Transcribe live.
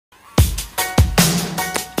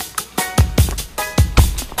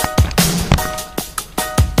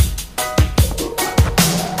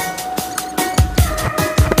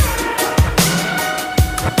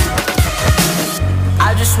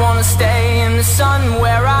sun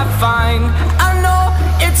where I find, I know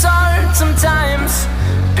it's hard sometimes,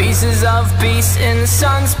 pieces of peace in the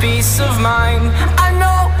sun's peace of mind. I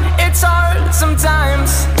know it's hard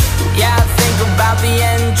sometimes, yeah, I think about the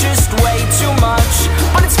end just way too much,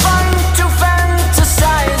 but it's fun to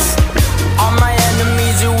fantasize on my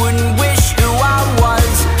enemies who wouldn't wish who I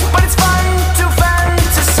was, but it's fun to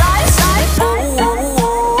fantasize. Oh, oh,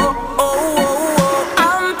 oh, oh, oh, oh,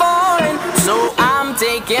 I'm falling, so I'm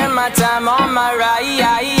taking my time on my ride.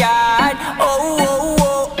 Oh, oh,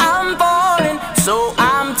 oh, I'm falling, so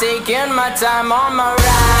I'm taking my time on my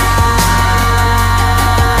ride.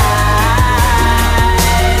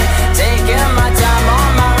 Taking my time on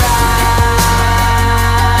my ride.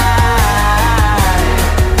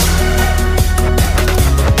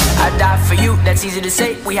 I die for you, that's easy to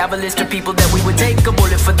say. We have a list of people that we would take. A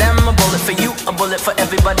bullet for them, a bullet for you, a bullet for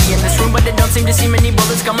everybody in this room. But they don't seem to see many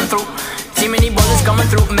bullets coming through. See many bullets coming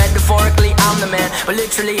through. Metaphorically, I'm the man, but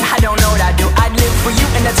literally, I don't know what I do. I'd live for you,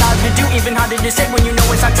 and that's hard to do. Even harder to say when you know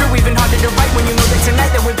it's not true. Even harder to write when you know that tonight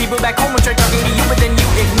there were people back home who tried talking to you, but then you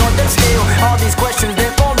ignored them still. All these questions, they're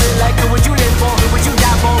falling like, who would you live for? Who would you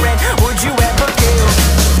die for? And would you ever kill?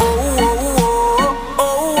 Oh, oh, oh,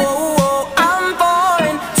 oh, oh, oh, I'm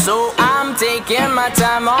falling, so I'm taking my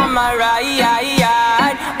time on my ride.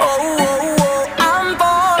 Oh, oh, oh, I'm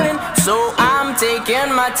falling, so I'm taking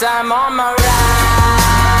my time on my ride.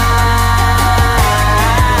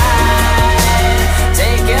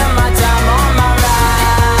 Taking my time on my ride.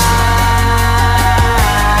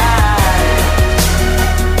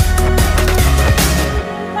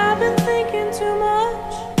 I've been thinking too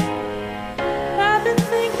much. I've been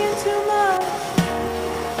thinking too much.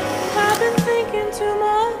 I've been thinking too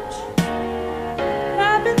much.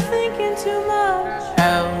 I've been thinking too much.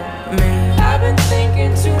 Help me. I've been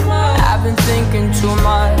thinking too much. I've been thinking too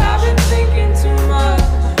much. I've been thinking too much.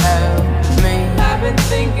 Help me. I've been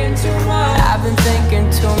thinking too much. I've been thinking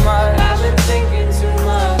too much. I've been thinking too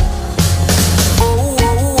much. Oh,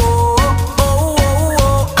 oh, oh, oh, oh,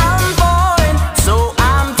 oh, I'm falling, so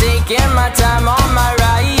I'm taking my time on my ride.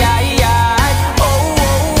 Oh,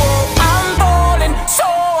 oh, oh, I'm falling, so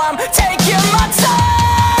I'm taking my time.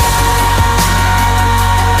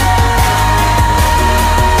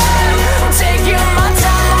 Taking my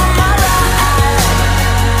time on my ride.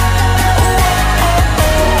 Oh, oh,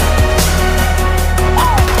 oh,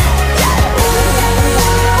 oh, yeah. Oh,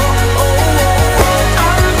 oh, oh,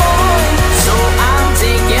 I'm falling, so I'm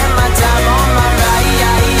taking my time on my ride.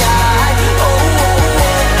 Oh, oh,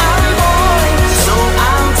 oh, I'm falling, so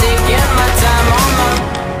I'm taking my time on my.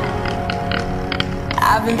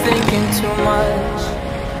 I've been thinking too much.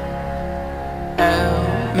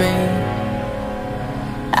 Help me.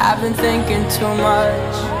 I've been thinking too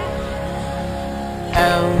much.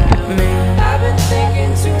 Help me. I've been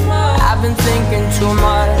thinking too much. I've been thinking too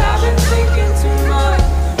much. I've been thinking too much.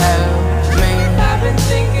 Help me. I've been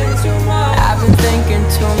thinking too much. I've been thinking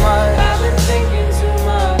too much. I've been thinking too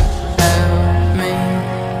much. Help me.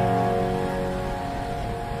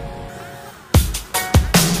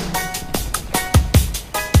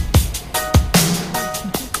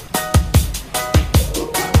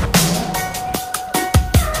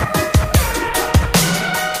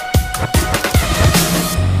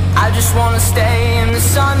 I just wanna stay in the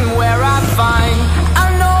sun where I find, I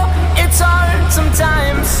know it's hard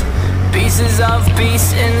sometimes, pieces of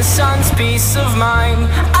peace in the sun's peace of mind.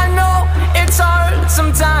 I know it's hard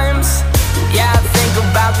sometimes, yeah, I think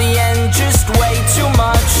about the end just way too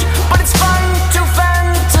much, but it's fun to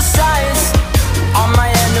fantasize on my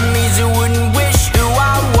enemies who wouldn't wish who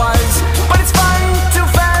I was, but it's fun to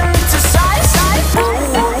fantasize. Oh,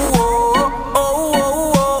 oh, oh, oh,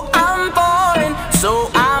 oh, oh, I'm falling, so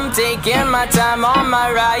I'm taking my time on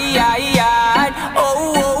my ride.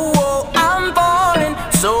 Oh, oh, oh, I'm falling,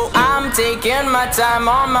 so I'm taking my time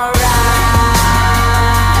on my ride.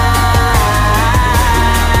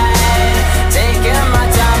 Taking my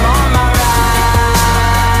time on my ride.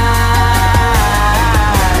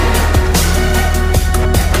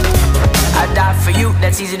 I die for you,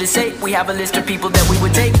 that's easy to say. We have a list of people that we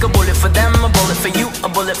would take. A bullet for them, a bullet for you, a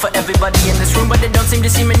bullet for everybody in this room. But they don't seem to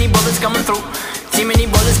see many bullets coming through. See many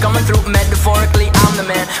bullets coming through. Metaphorically, I'm the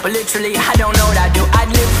man, but literally, I don't know what I do.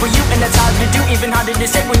 I'd live for you, and that's hard to do. Even harder to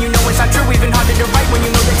say when you know it's not true. Even harder to write when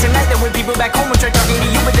you know that tonight there were people back home who tried talking to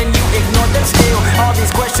you, but then you ignored them still. All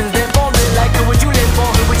these questions, they're falling like, who would you live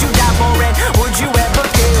for? Who would you die for? And would you ever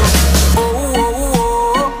kill? Oh, oh,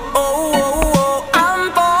 oh, oh, oh, oh,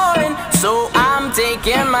 I'm falling, so I'm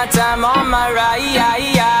taking my time on my ride.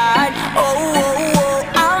 Oh, oh, oh,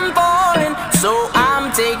 I'm falling, so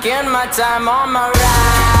I'm taking my time on my ride.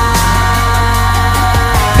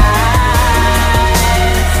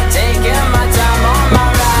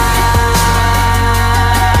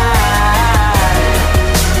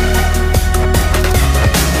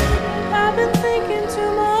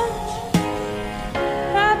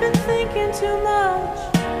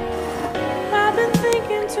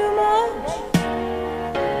 too much.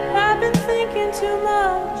 I've been thinking too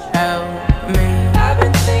much. Help me. I've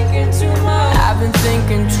been thinking too much. I've been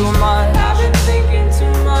thinking too much. I've been thinking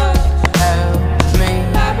too much. Help me.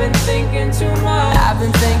 I've been thinking too much. I've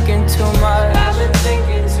been thinking too much. I've been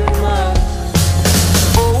thinking too much.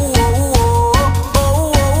 Oh, oh, oh,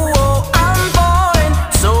 oh, oh, oh. I'm falling,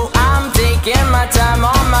 so I'm taking my time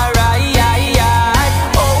on my ride.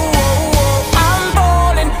 Oh, oh, oh, I'm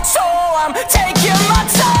falling, so I'm taking my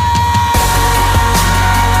time.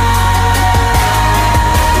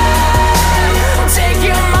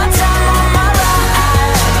 Taking my time on my ride.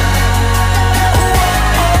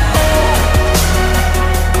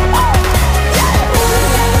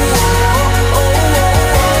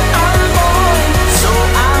 I'm falling, so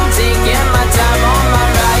I'm taking my time on my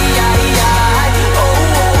ride.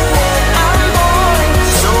 I'm falling,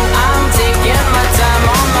 so I'm taking my time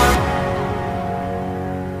on my.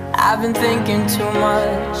 I've been thinking too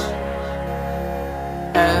much.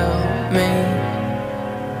 Help me.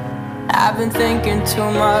 I've been thinking too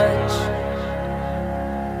much.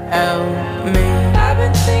 Help me. I've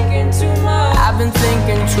been thinking too much. I've been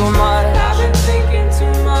thinking too much. I've been thinking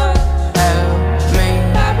too much. Help me.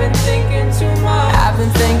 I've been thinking too much. I've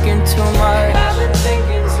been thinking too much.